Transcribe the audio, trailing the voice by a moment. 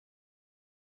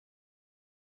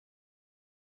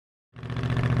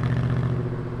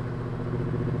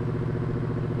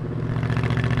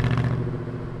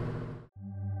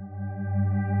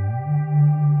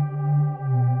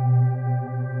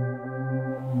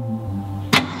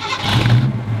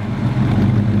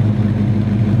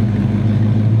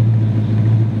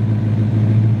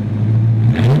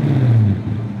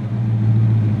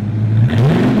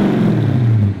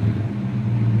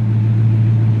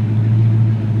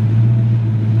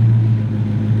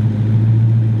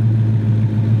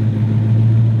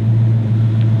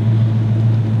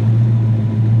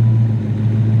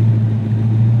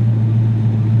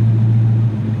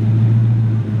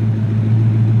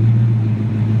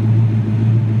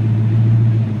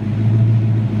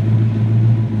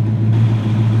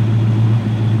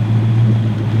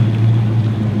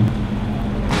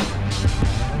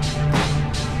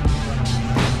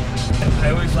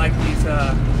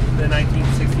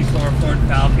Ford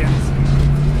Falcons.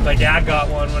 My dad got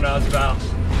one when I was about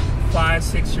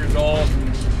 5-6 years old.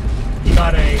 He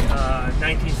got a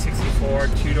 1964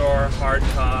 two-door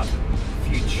hardtop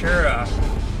Futura,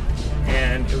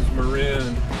 and it was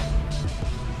maroon.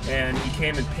 And he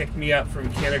came and picked me up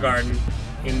from kindergarten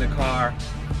in the car,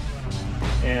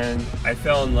 and I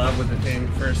fell in love with the thing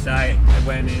at first sight. I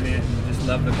went in it and just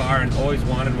loved the car and always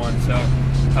wanted one, so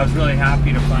I was really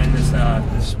happy to find this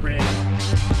Sprint.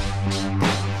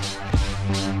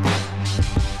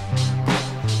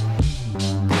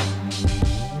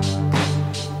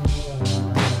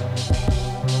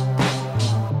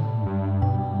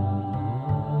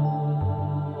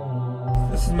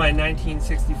 This is my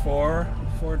 1964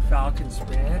 Ford Falcon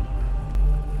Sprint.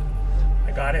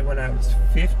 I got it when I was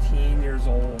 15 years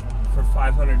old for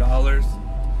 $500.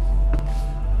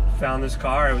 Found this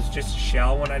car. It was just a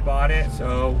shell when I bought it,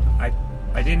 so I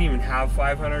didn't even have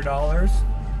 $500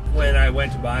 when I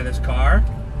went to buy this car.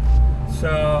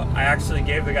 So I actually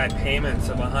gave the guy payments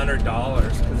of $100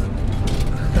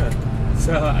 because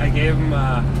so I gave him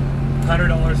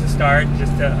 $100 to start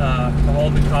just to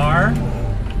hold the car,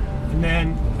 and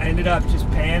then I ended up just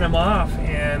paying him off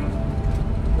and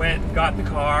went, got the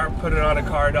car, put it on a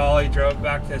car dolly, drove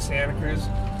back to Santa Cruz,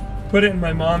 put it in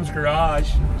my mom's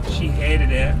garage. She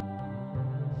hated it.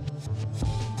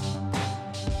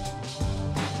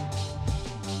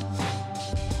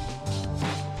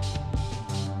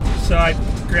 So I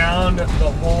ground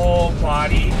the whole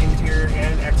body, interior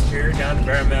and exterior, down to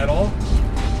bare metal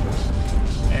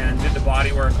and did the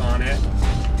body work on it.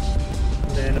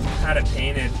 And then had it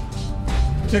painted.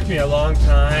 It took me a long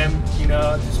time, you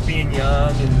know, just being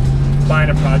young and buying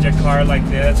a project car like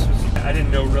this. I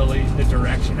didn't know really the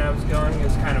direction I was going. It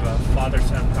was kind of a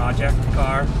father-son project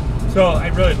car. So I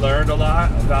really learned a lot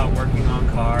about working on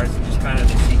cars and just kind of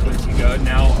the sequence you go.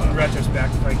 Now, in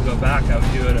retrospect, if I could go back, I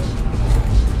would do it a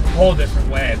whole different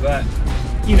way. But,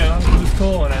 you know, it was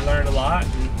cool and I learned a lot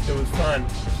and it was fun.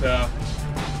 So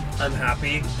I'm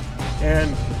happy.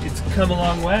 And it's come a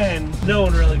long way, and no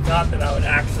one really thought that I would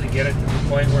actually get it to the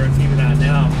point where it's even at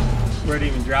now, where it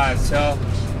even drives. So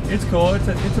it's cool. It's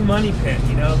a money pit,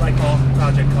 you know, like all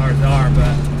project cars are.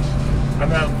 But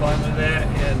I'm having fun with it,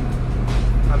 and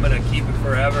I'm gonna keep it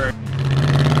forever.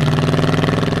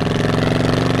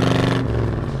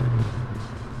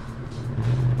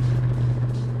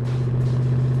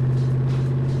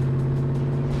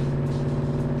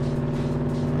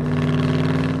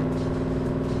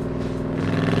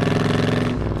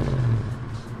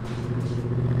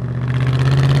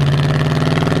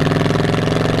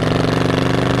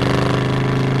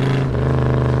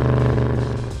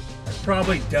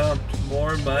 Probably dumped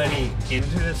more money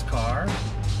into this car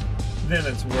than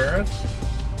it's worth,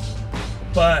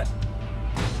 but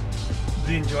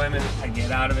the enjoyment I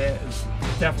get out of it is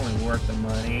definitely worth the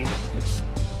money. It's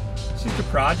just a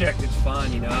project. It's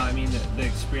fun, you know. I mean, the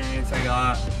experience I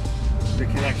got, the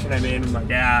connection I made with my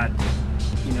dad,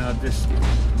 you know, just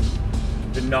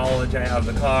the knowledge I have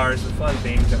of the cars, the fun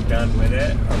things I've done with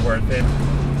it are worth it.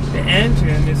 The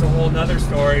engine is a whole nother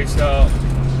story. So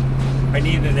I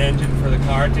needed an engine for the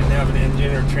car. It didn't have an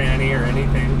engine or tranny or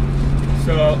anything.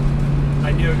 So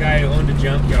I knew a guy who owned a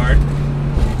junkyard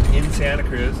in Santa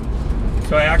Cruz.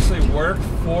 So I actually worked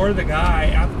for the guy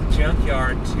at the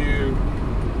junkyard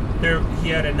he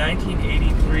had a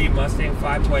 1983 Mustang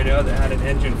 5.0 that had an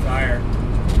engine fire.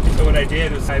 So what I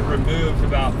did was I removed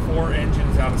about 4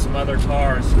 engines out of some other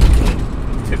cars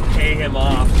to pay him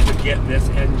off to get this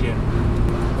engine.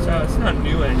 So it's not a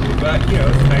new engine, but you know,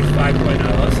 it's a nice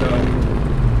 5.0, so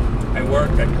I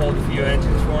worked, I pulled a few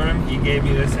engines for him. He gave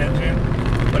me this engine.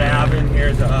 What I have in here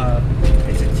is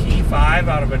it's a T5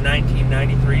 out of a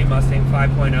 1993 Mustang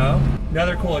 5.0.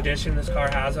 Another cool addition this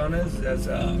car has on it is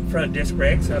front disc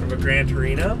brakes out of a Gran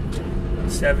Torino,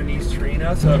 70s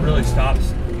Torino, so it really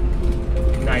stops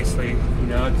nicely. You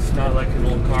know, it's not like an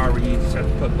old car where you just have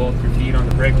to put both your feet on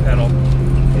the brake pedal.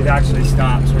 It actually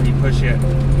stops when you push it.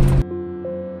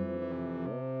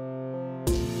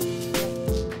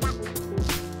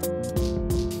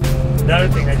 Another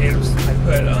thing I did was I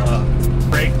put a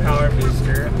brake power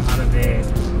booster out of a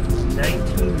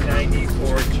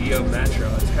 1994 Geo Metro.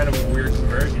 It's kind of a weird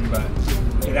conversion, but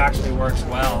it actually works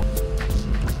well.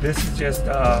 This is just,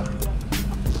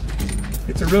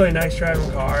 it's a really nice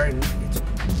driving car, and it's a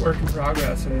work in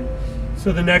progress. And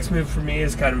so the next move for me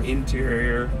is kind of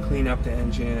interior, clean up the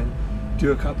engine,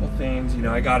 do a couple things. You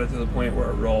know, I got it to the point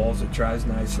where it rolls, it drives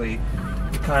nicely,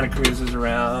 it kind of cruises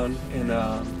around, and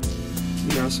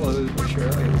you know, slowly but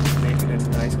surely make it a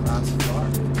nice classic car.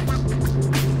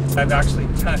 I've actually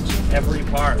touched every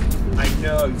part. I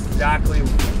know exactly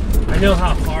I know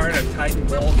how hard I've tightened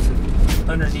bolts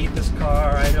underneath this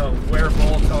car. I know where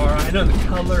bolts are. I know the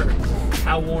color,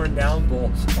 how worn down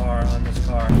bolts are on this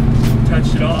car.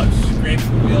 Touched it all. I've scraped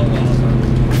the wheel wells.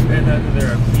 I've been under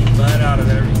there. I've beat mud out of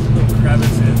every little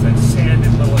crevices. I've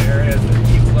sanded little areas that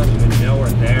people don't even know are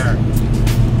there.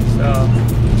 So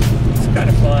it's kind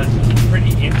of fun.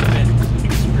 Pretty intimate.